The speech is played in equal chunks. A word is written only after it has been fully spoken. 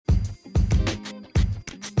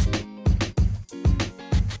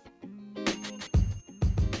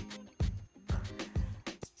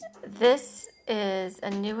This is a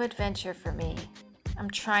new adventure for me. I'm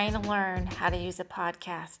trying to learn how to use a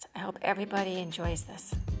podcast. I hope everybody enjoys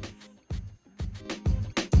this.